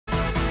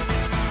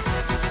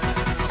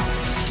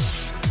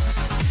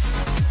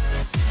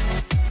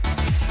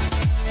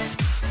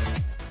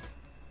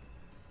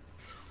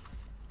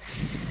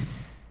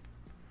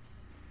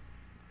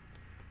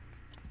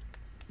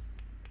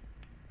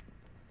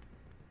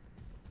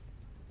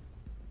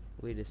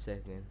Wait a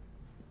second.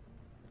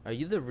 Are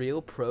you the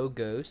real pro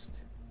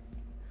ghost?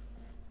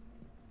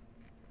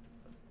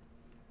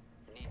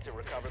 Need to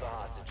recover the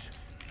hostage.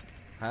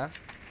 Huh?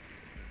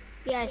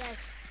 Yes.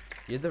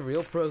 You're the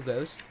real pro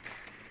ghost?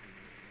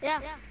 Yeah.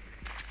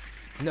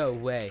 No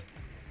way.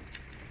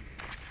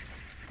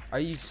 Are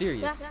you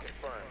serious? Yeah.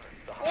 Confirmed.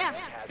 The Yeah.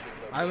 hostage has been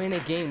located. I'm in a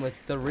game with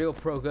the real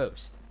pro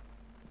ghost.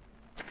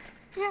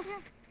 Yeah.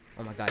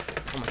 Oh my god.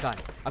 Oh my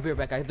god. I'll be right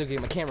back. I have to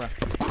get my camera.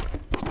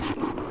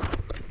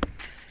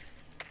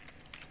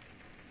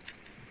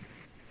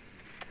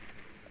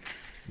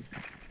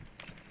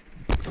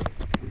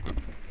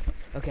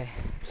 Okay.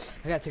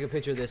 I gotta take a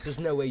picture of this. There's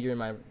no way you're in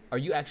my... Are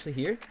you actually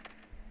here?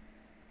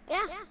 Yeah.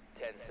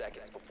 10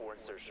 seconds before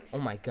insertion. Oh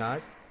my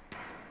god.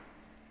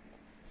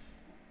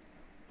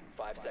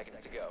 5 seconds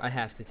to go. I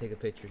have to take a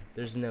picture.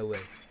 There's no way.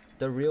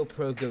 The real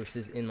pro ghost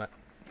is in my...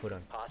 Hold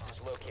on. Hostage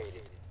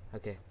located.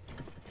 Okay.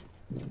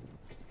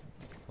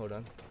 Hold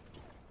on.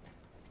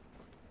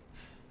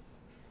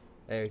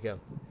 There we go.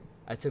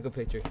 I took a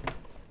picture.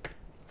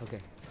 Okay.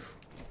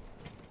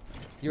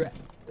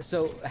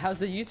 So, how's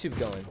the YouTube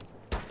going?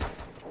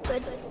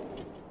 Good.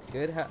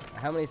 Good?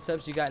 How many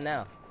subs you got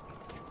now?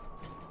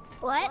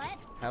 What?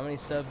 How many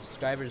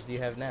subscribers do you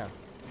have now?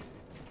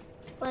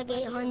 Like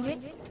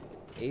 800?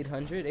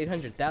 800?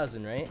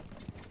 800,000, right?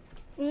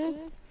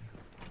 Mm-hmm.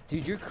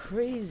 Dude, you're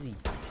crazy.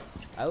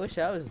 I wish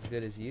I was as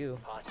good as you.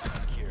 Hostage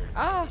secured.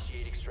 Ah!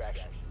 Initiate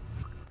extraction.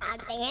 Ah,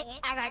 dang it.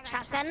 I got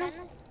trapped in.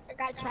 I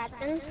got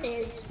trapped in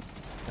stairs.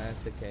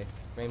 That's okay.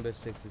 Rainbow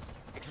Sixes.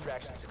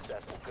 Extraction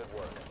successful. Good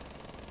work.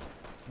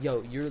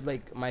 Yo, you're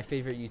like my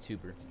favorite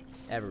YouTuber.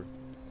 Ever.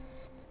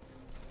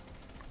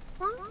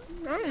 Huh?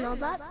 I didn't know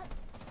that.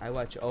 I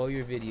watch all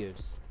your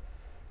videos.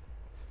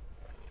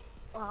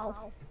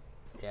 Wow.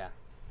 Yeah.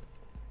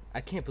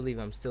 I can't believe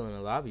I'm still in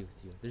a lobby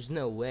with you. There's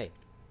no way.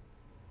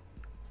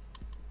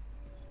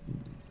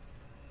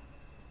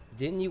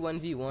 Didn't you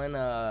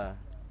 1v1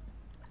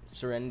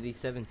 Serenity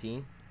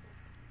 17?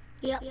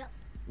 Yep.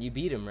 You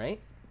beat him, right?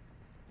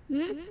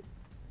 Mm-hmm.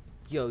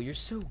 Yo, you're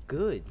so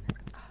good.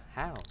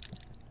 How?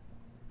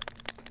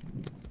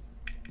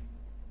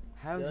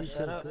 How is he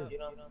so good? You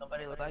know,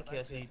 nobody like you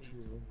as a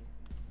YouTuber.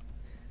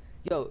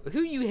 Yo,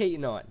 who you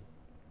hating on?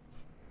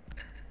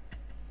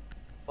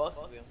 Both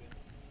of them.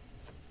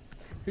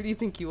 Who do you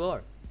think you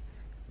are?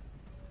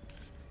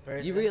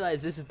 You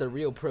realize this is the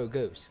real pro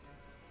ghost.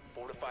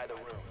 Fortify the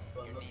room.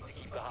 You need to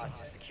keep the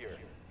hostage secure.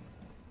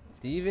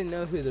 Do you even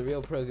know who the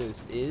real pro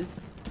ghost is?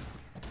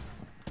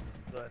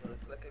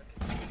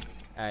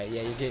 Alright,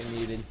 yeah, you're getting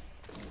muted.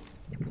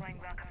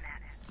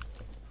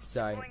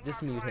 Sorry,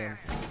 just mute him.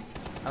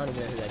 I don't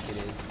even know who that kid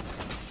is.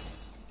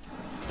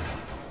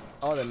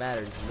 All that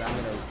matters is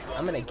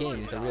I'm in a game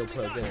with the real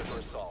pro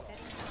ghost.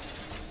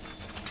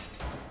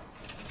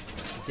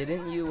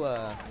 Didn't you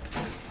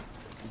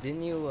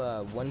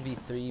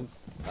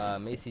 1v3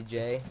 Macy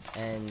J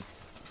and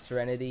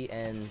Serenity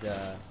and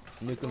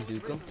Nukem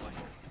Dukem?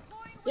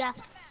 Yeah.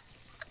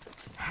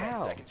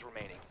 How? 10 seconds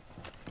remaining.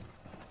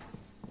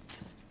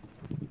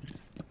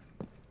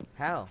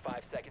 How?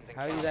 5 seconds and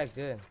How are you count. that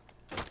good?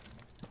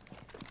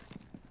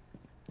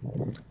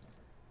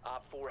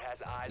 Op 4 has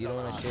eyes You don't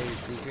on want to share your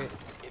secret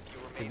If you to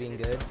remain being in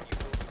good? this,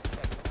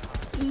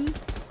 you will be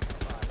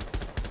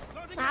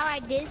protected. Now I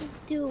did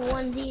do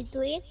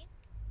 1v3.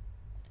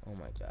 Oh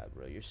my god,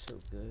 bro, you're so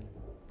good.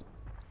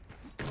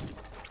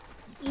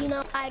 You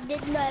know, I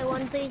did my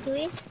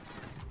 1v3.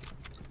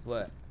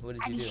 What? What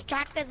did I you do?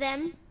 distracted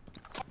them.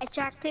 I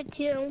distracted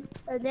two,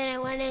 and then I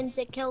went in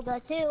to kill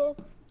the two,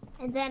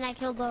 and then I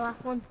killed the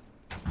last one.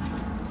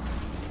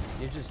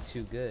 You're just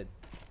too good.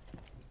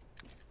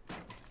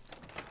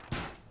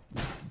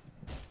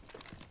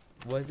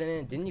 Wasn't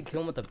it? Didn't you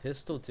kill him with a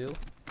pistol too?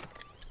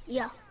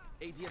 Yeah.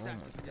 ADS Oh active my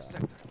in this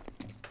God. sector.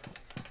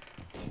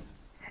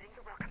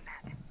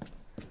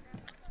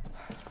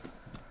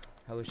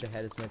 I wish I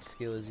had as much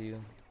skill as you.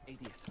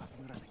 ADS up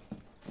and running.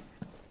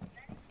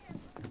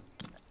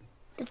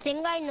 The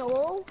thing I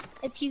know,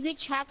 if you get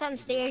trapped on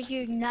stairs,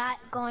 you're not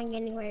going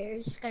anywhere.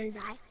 You're just gonna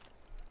die.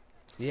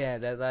 Yeah,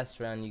 that last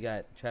round you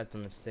got trapped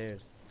on the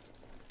stairs.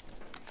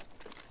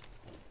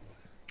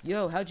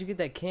 Yo, how'd you get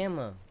that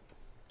camo?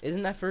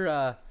 Isn't that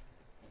for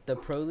the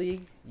Pro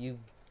League? You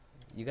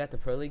got the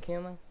Pro League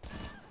camo?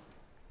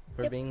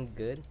 For Yep. being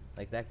good?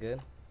 Like that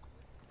good?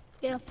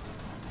 Yeah.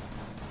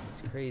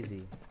 It's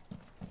crazy.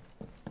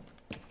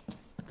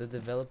 The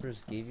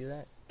developers gave you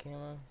that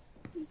camo?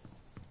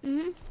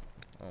 Mhm.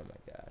 Oh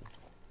my god.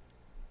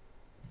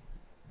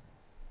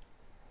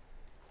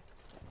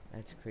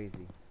 That's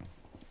crazy.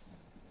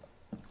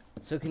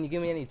 So can you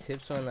give me any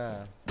tips on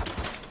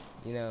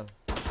you know,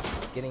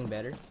 getting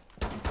better?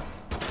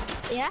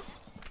 Yeah.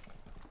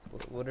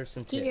 What are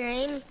some Keep tips? your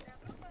aim.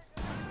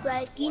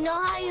 Like, you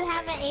know how you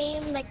have an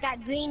aim, like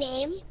that green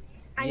aim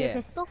on Yeah.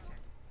 your pistol?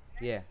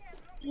 Yeah.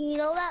 You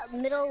know that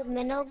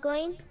middle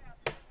going?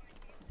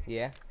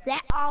 Yeah?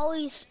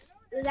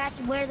 That's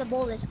where the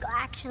bullet's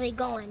actually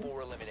going.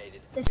 4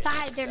 eliminated. The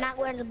sides are not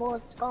where the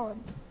bullet's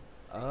going.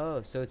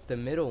 Oh, so it's the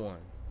middle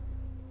one.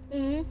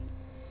 Mhm.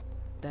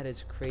 That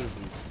is crazy.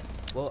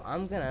 Well,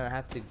 I'm gonna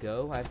have to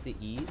go. I have to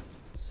eat.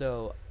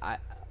 So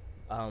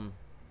I'm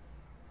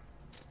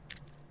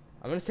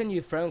gonna send you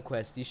a friend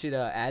request. You should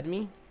add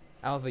me.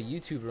 I have a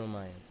YouTuber on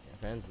my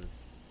friends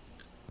list.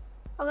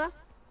 Okay.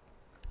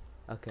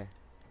 Okay.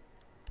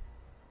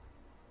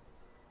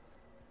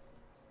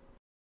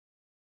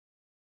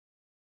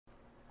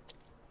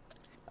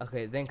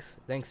 Okay,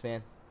 thanks,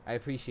 man. I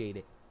appreciate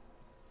it.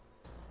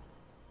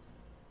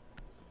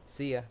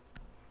 See ya.